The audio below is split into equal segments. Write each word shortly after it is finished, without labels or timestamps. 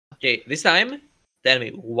Okay, this time, tell me,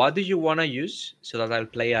 what do you want to use so that I'll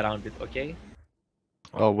play around it, okay?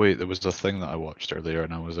 Oh wait, there was a thing that I watched earlier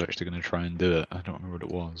and I was actually going to try and do it. I don't remember what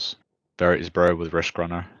it was. Verity's Brow with Risk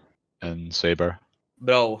Runner and Saber.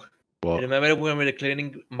 Bro, What? remember when we were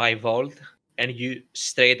cleaning my vault and you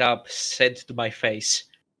straight up said to my face,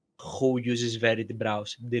 who uses Verity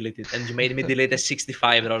Browse? Delete it. And you made me delete a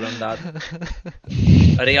 65 roll on that.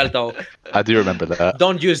 Real talk. I do remember that.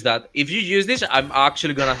 Don't use that. If you use this, I'm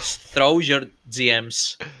actually gonna throw your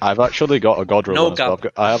GMs. I've actually got a god roll No on as well.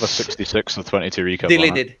 cap. I have a 66 and 22 recap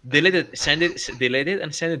Delete on it. it. Delete it. Send it. Delete it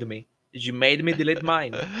and send it to me. You made me delete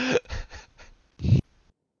mine.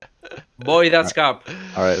 Boy, that's cap.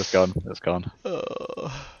 Alright, it's gone. It's gone.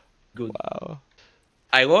 Oh, Good. wow.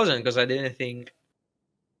 I wasn't because I didn't think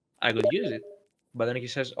I could use it. But then he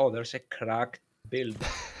says, oh, there's a cracked build.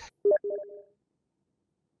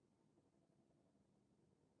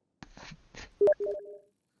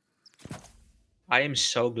 I am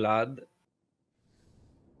so glad.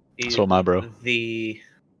 So am I, bro. Okay,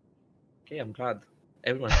 I'm glad.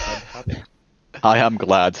 Everyone's glad. Happy. I am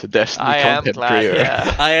glad. Destiny I am content glad, creator.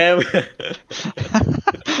 yeah. I am.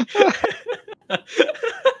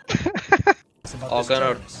 Oh,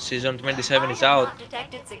 Connor, season 27 is out.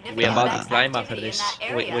 We are about to climb after this.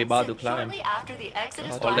 We about to climb.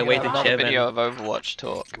 All the way to another Kevin. video of Overwatch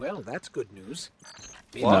talk. Well, that's good news.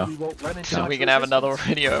 No. We won't run into So we can have another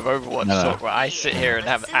video of Overwatch No. talk where I sit here and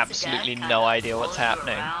have absolutely no idea what's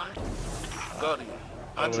happening.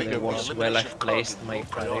 I was well I've placed my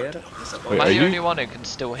career. Wait, Am I are the you? only one who can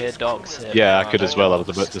still hear dogs here? Yeah, I could as well. I was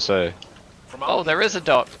about to say. Oh, there is a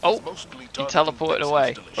dog. Oh, he teleported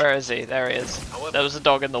away. Where is he? There he is. There was a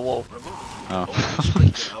dog in the wall. Oh.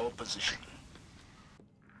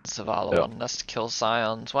 Zavala Yeah. wanted us to kill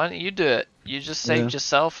Scions. Why don't you do it? You just saved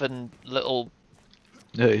yourself and little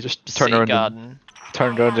Yeah, you just sea turn around garden.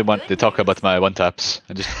 they talk about my one taps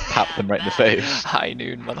and just tap them right in the face. High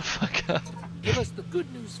noon, motherfucker. Give us the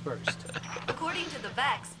good news first. According to the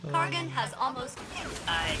Vex, Kargan has almost...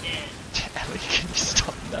 I did. Ellie, can you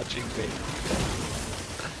stop nudging me?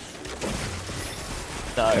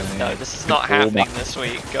 No, no, this is not happening this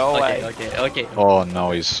week. Go away. Okay. Oh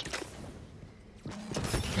no, he's.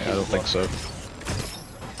 Yeah, I don't think so.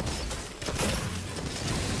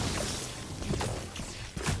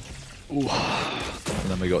 Ooh. And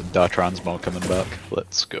then we got Da Transmo coming back.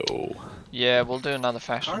 Let's go. Yeah, we'll do another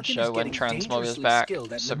fashion Kargan is show when getting Transmog is dangerously back,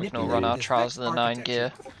 skilled at so we can all manipulating run our this Trials of the Vex 9 architecture.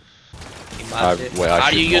 gear. Wait, I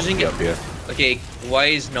Are should you not using be it? up here. Okay, why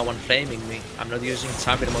is no one flaming me? I'm not using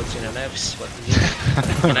time remotes in NFs. What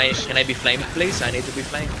is it? Can I be flamed, please? I need to be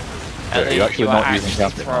flamed. Wait, are you actually are not using actually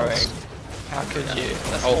Captain throwing. Mouse? How could you?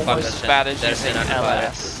 That's Oh, fuck, almost that's as bad an- as there's using an antivirus.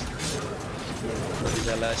 LS. What is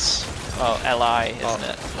LS? Oh, LI, isn't Oh.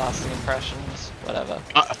 it? Lasting impressions? Whatever.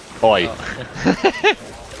 Oi! Oh.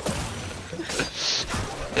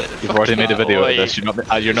 You've already made a video Oi. of this. You're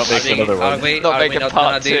not making another Are one. we, Not are we making not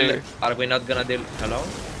part gonna deal? two. Are we not gonna deal? Hello?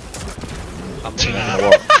 I'm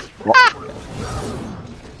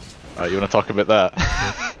You want to talk about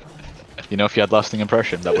that? You know, if you had lasting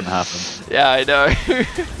impression, that wouldn't happen. Yeah, I know.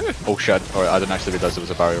 Oh shit! Alright, I didn't actually realize there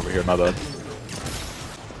was a barrier over here. My bad.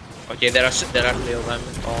 Okay, there are 3 of them.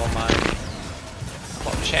 Oh my.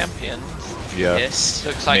 What, champions? Yeah. Yes.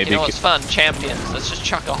 Looks like, Maybe you know what's fun? Champions. Let's just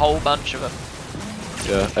chuck a whole bunch of them.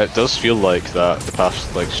 Yeah, it does feel like that. The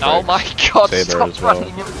past like. Oh strikes my god, Saber stop as well.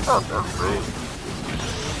 running in front of me.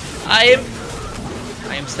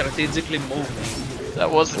 I am strategically moving. That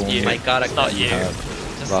wasn't you. My character. It's not you.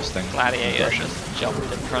 Just lasting Gladiator impression. just jumped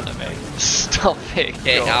in front of me. Stop it.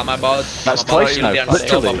 Okay, God. I'm about. That's I'm about twice to now, be literally.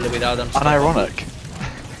 unstoppable without unstoppable.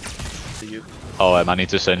 Unironic. To you. Oh, I need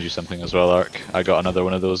to send you something as well, Ark. I got another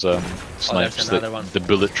one of those snipes another that one. the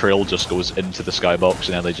bullet trail just goes into the skybox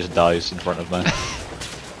and Ellie just dies in front of me.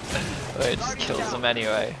 It just kills them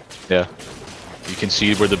anyway. Yeah. You can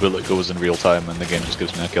see where the bullet goes in real time and the game just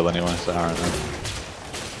gives me a kill anyway, so alright then.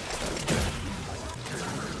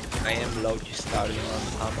 I am low-key starting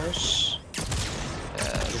on ammos.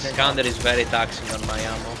 Yeah, This encounter is very taxing on my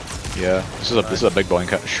ammo. Yeah, this is a big boy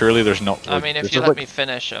encounter. Surely there's not. I like, mean, if this you is let like- me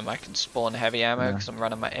finish them, I can spawn heavy ammo Yeah. because I'm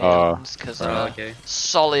running my Aeons because I'm Oh, a okay.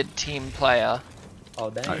 solid team player. Oh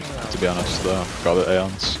damn. To be honest though, I've got the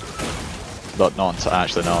Aeons. But not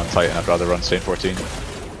actually no on Titan, I'd rather run Saint 14.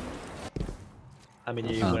 I mean,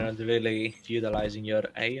 you Oh. weren't really utilizing your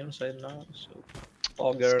Aeons right now, so.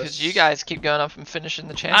 Poggers. Because you guys keep going up and finishing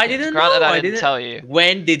the champions. I didn't Granted, know. I didn't tell you.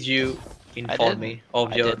 When did you inform didn't. me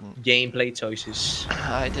of I your didn't. gameplay choices?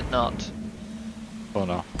 I did not. Oh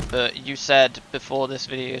no. But you said before this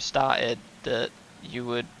video started that you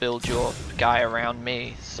would build your guy around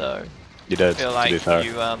me, so You did, I feel to like be fair.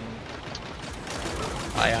 you I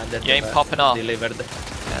under you ain't popping off delivered.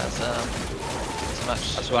 as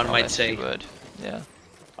much As one might as say. you would. Yeah.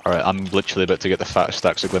 Alright, I'm literally about to get the fattest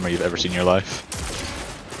stacks of glimmer you've ever seen in your life.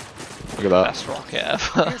 Look at that. Best rocket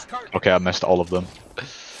ever. Here's Carter. Okay, I missed all of them.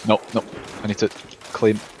 Nope, nope. I need to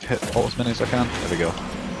hit all as many as I can. There we go.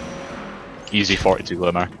 Easy 42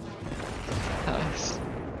 glimmer. Nice.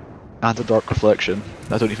 And a dark reflection.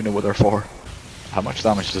 I don't even know what they're for. How much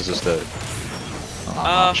damage does this do? Not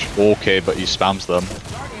much. Okay, but he spams them.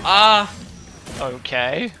 Ah!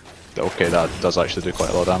 Okay. Okay, that does actually do quite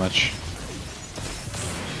a lot of damage.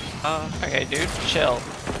 Okay, dude, chill.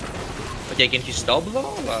 Okay, can you stop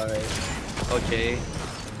though? Like, okay.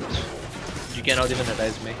 You cannot even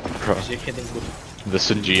res me. Because you're hitting good. The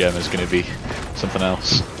Sin GM is going to be something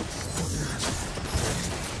else.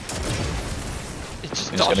 It just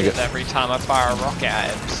He's gonna dodges get- every time I fire a rocket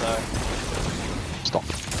at him, so... Stop.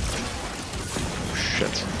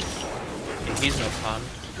 Shit. He's no fun.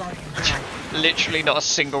 Literally not a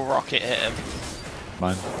single rocket hit him.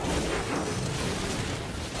 Mine.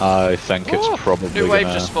 I think it's Ooh, probably new wave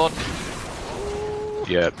gonna... just spawned.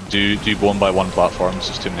 Yeah, do 1x1 platforms,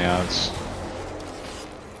 there's too many ads.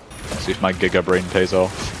 See if my Giga Brain pays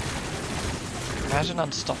off. Imagine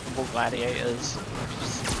unstoppable gladiators.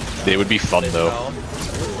 They would be fun though. Down.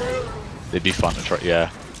 They'd be fun to try, yeah.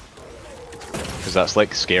 Because that's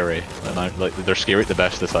like scary, and like they're scary at the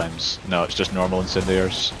best of times. No, it's just normal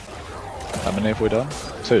incendiaries. How many have we done?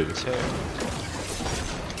 2.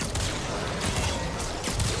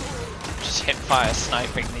 Just hip fire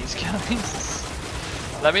sniping these guys.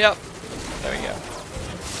 Let me up. There we go.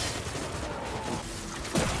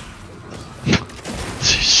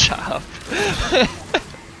 Shut up.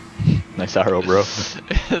 Nice arrow, bro.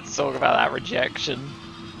 Let's talk about that rejection.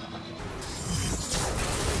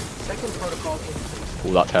 Second protocol in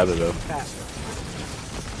Oh, that tether though. faster.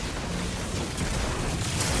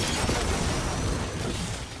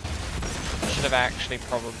 I should have actually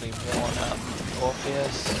probably worn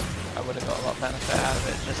Orpheus. I would have got a lot of benefit out of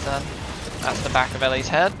it just then. That's the back of Ellie's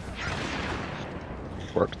head.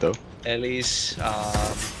 Worked though. Ellie's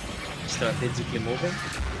strategically moving.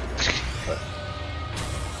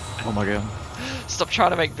 Oh my god. Stop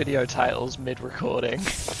trying to make video titles mid-recording.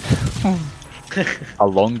 A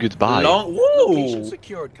long goodbye. Long. Location Whoa!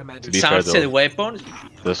 secured, Commander. To be fair Sunset though, weapon.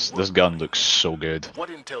 this gun looks so good. What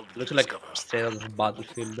intel did Looks you like discover? straight out of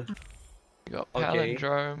Battlefield. You got Okay.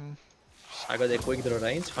 palindrome. I got a quick draw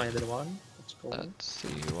range, find the one. Let's go. Let's see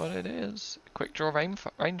what it is. Quick draw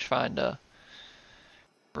rangefinder.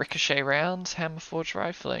 Ricochet rounds, hammer forged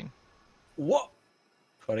rifling. What?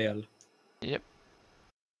 For real. Yep.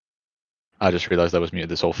 I just realised I was muted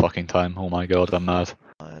this whole fucking time. Oh my god, I'm mad.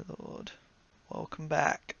 My lord. Welcome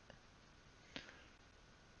back.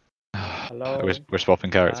 Hello. We're swapping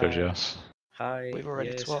characters, Hi. yes. Hi. We've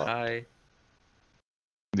already yes, swapped. Hi.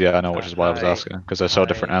 Yeah, I know, which is why I was Hi. asking, because I saw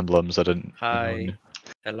different Hi. emblems. I didn't. Hi.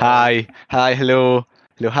 Hello. Hi, hi, hello,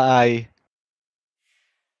 hello, hi.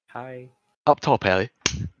 Hi. Up top, Ellie.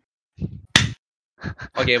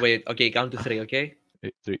 Okay, wait. Okay, count to 3. Okay.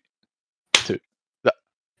 8, 3, 2.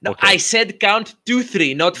 No, Okay. I said count to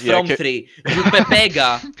 3, not Yeah, from okay. 3. You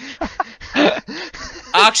pepega.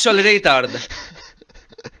 Actual retard.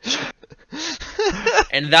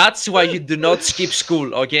 And that's why you do not skip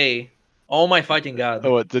school. Okay. Oh my fucking god.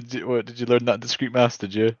 Oh, what did you learn that in Discrete Maths?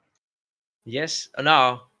 Did you? Yes.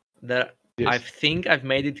 No. There. Yes. I think I've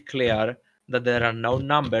made it clear that there are no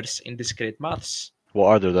numbers in discrete maths. What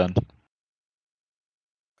are there then?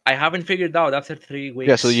 I haven't figured out after 3 weeks.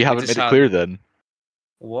 Yeah, so you which haven't is made it sad. clear then.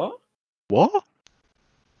 What? What?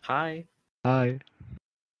 Hi. Hi.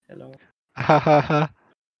 Hello. Ha ha ha.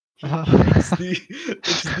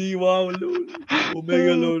 XD, wow, lol.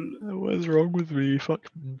 Omega, lol. What's wrong with me?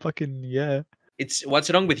 Fucking yeah. It's what's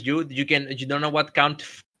wrong with you? You don't know what count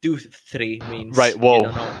 2, 3 means. Right. You Whoa.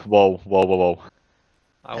 don't know. Whoa.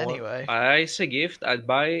 Anyway. As a gift, I'd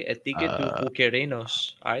buy a ticket to Uh,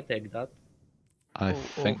 Bucerinos. I take that. I Ooh,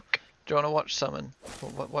 ooh. think. Do you want to watch something?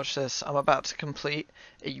 Watch this. I'm about to complete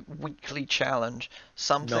a weekly challenge.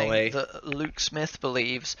 Something way. that Luke Smith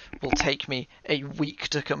believes will take me a week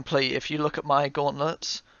to complete. If you look at my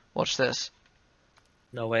gauntlets, watch this.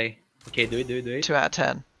 No way. Okay, do it. 2 out of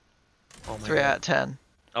 10. Oh my 3 god. out of 10.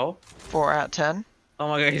 Oh? 4 out of 10. Oh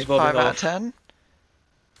my god, he's 5 bobbing out of off. 10.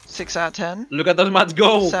 6 out of 10. Look at those mats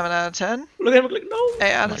go! 7 out of 10. Look at him, look, no!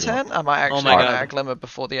 8 out Oh of my 10. I might actually my run God. out of glimmer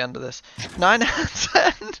before the end of this. 9 out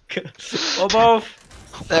of 10. Above!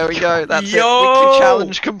 There we go. That's it. Yo! Weekly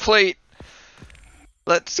challenge complete.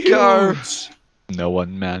 Let's go. Huge. No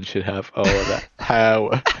one man should have all of that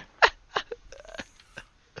power.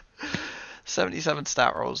 77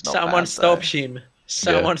 stat rolls, not Someone bad, stop though. him.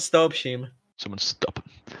 Someone stop him. Someone stop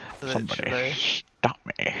him. Literally. Somebody stop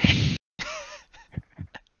me.